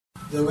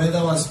The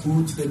weather was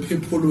good, the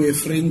people were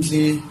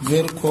friendly,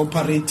 very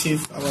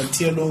cooperative, our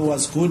TLO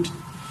was good.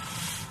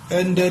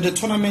 And the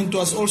tournament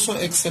was also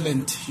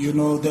excellent. You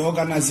know, the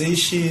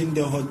organization,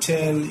 the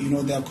hotel, you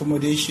know, the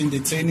accommodation, the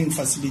training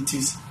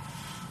facilities,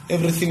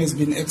 everything has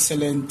been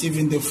excellent.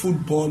 Even the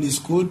football is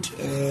good.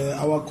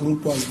 Our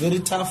group was very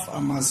tough, I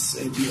must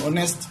be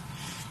honest.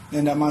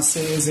 And I must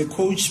say, as a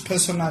coach,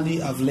 personally,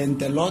 I've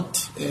learned a lot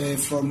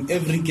from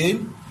every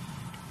game.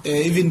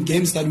 Even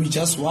games that we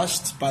just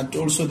watched, but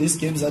also these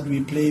games that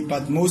we play.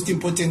 But most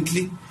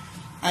importantly,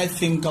 I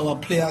think our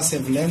players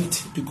have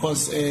learned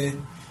because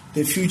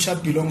the future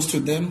belongs to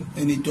them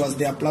and it was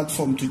their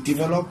platform to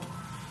develop.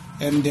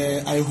 And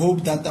I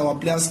hope that our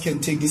players can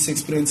take these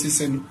experiences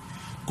and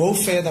go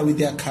further with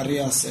their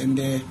careers.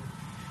 And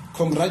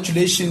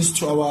congratulations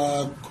to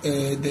our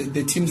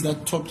the teams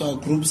that topped our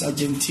groups,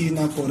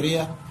 Argentina,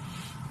 Korea.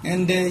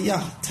 And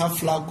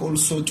tough luck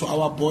also to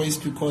our boys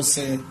because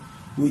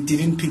we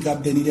didn't pick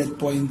up the needed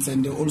points,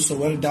 and also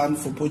well done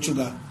for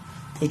Portugal.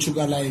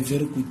 Portugal are a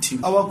very good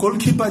team. Our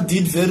goalkeeper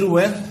did very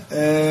well.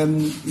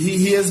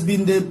 He has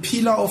been the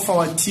pillar of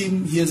our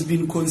team. He has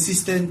been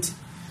consistent,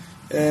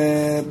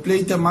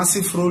 played a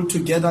massive role to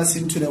get us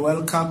into the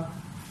World Cup.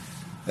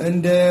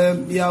 And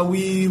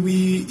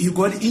he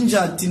got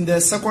injured in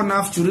the second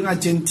half during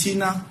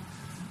Argentina,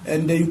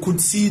 and you could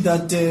see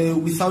that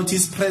without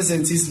his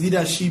presence, his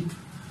leadership,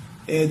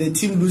 the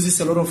team loses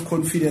a lot of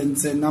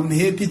confidence, and I'm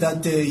happy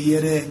that he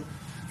had a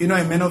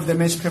man of the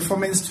match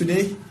performance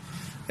today,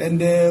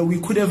 and we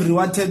could have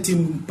rewarded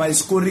him by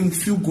scoring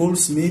few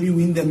goals, maybe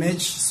win the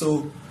match.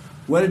 So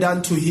well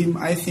done to him.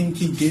 I think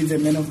he gave a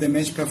man of the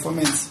match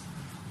performance,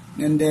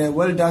 and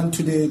well done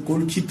to the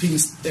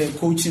goalkeeping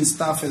coaching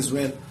staff as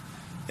well.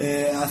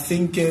 I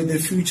think the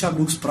future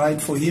looks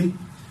bright for him,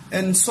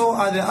 and so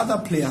are the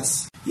other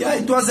players. Yeah,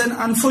 it was an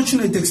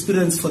unfortunate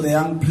experience for the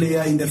young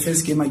player in the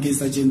first game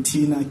against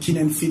Argentina,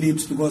 Keenan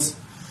Phillips, because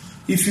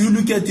if you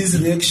look at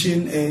his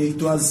reaction,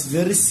 it was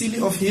very silly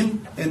of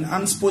him and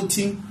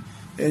unsporting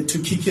to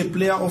kick a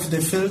player off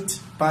the field.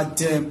 But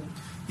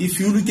if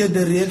you look at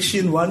the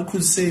reaction, one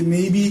could say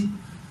maybe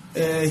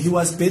he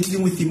was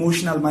battling with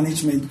emotional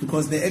management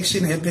because the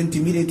action happened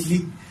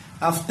immediately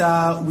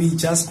after we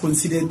just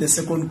conceded the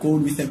second goal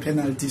with a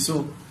penalty.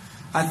 So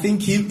I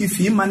think if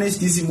he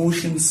managed his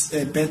emotions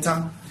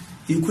better,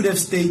 he could have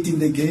stayed in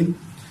the game.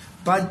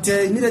 But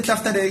immediately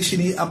after the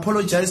action, he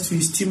apologized to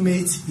his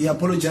teammates. He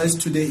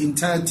apologized to the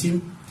entire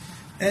team.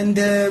 And,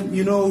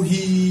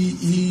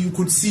 you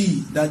could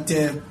see that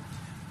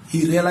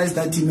he realized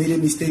that he made a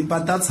mistake.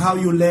 But that's how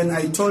you learn.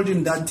 I told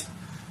him that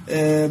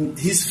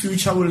his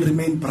future will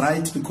remain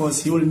bright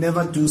because he will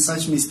never do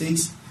such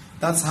mistakes.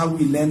 That's how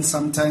we learn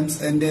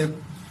sometimes. And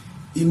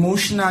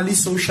emotionally,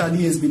 socially,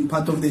 he has been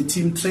part of the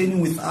team,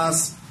 training with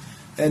us.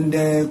 And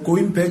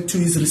going back to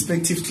his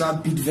respective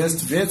club,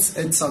 Bidvest Vets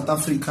at South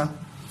Africa,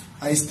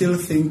 I still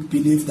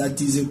believe that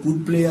he's a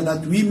good player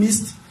that we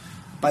missed,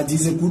 but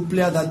he's a good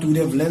player that would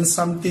have learned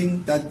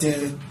something, that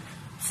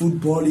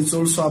football is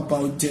also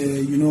about,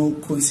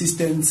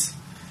 consistent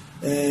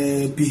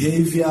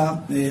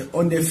behavior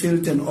on the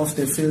field and off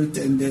the field,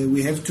 and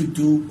we have to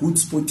do good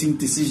sporting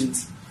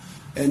decisions.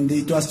 And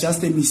it was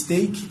just a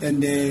mistake,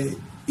 and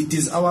it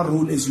is our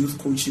role as youth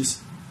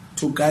coaches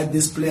to guide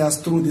these players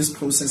through these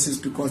processes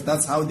because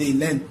that's how they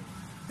learn.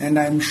 And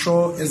I'm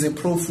sure as a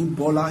pro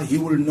footballer, he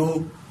will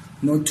know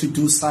not to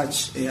do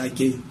such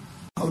again.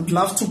 I would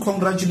love to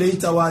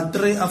congratulate our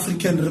 3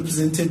 African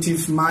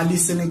representatives, Mali,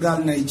 Senegal,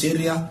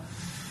 Nigeria.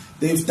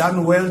 They've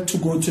done well to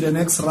go to the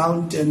next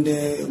round, and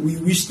we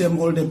wish them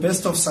all the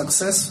best of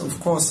success, of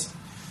course.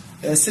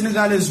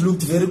 Senegal has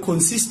looked very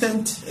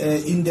consistent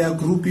in their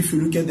group if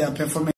you look at their performance.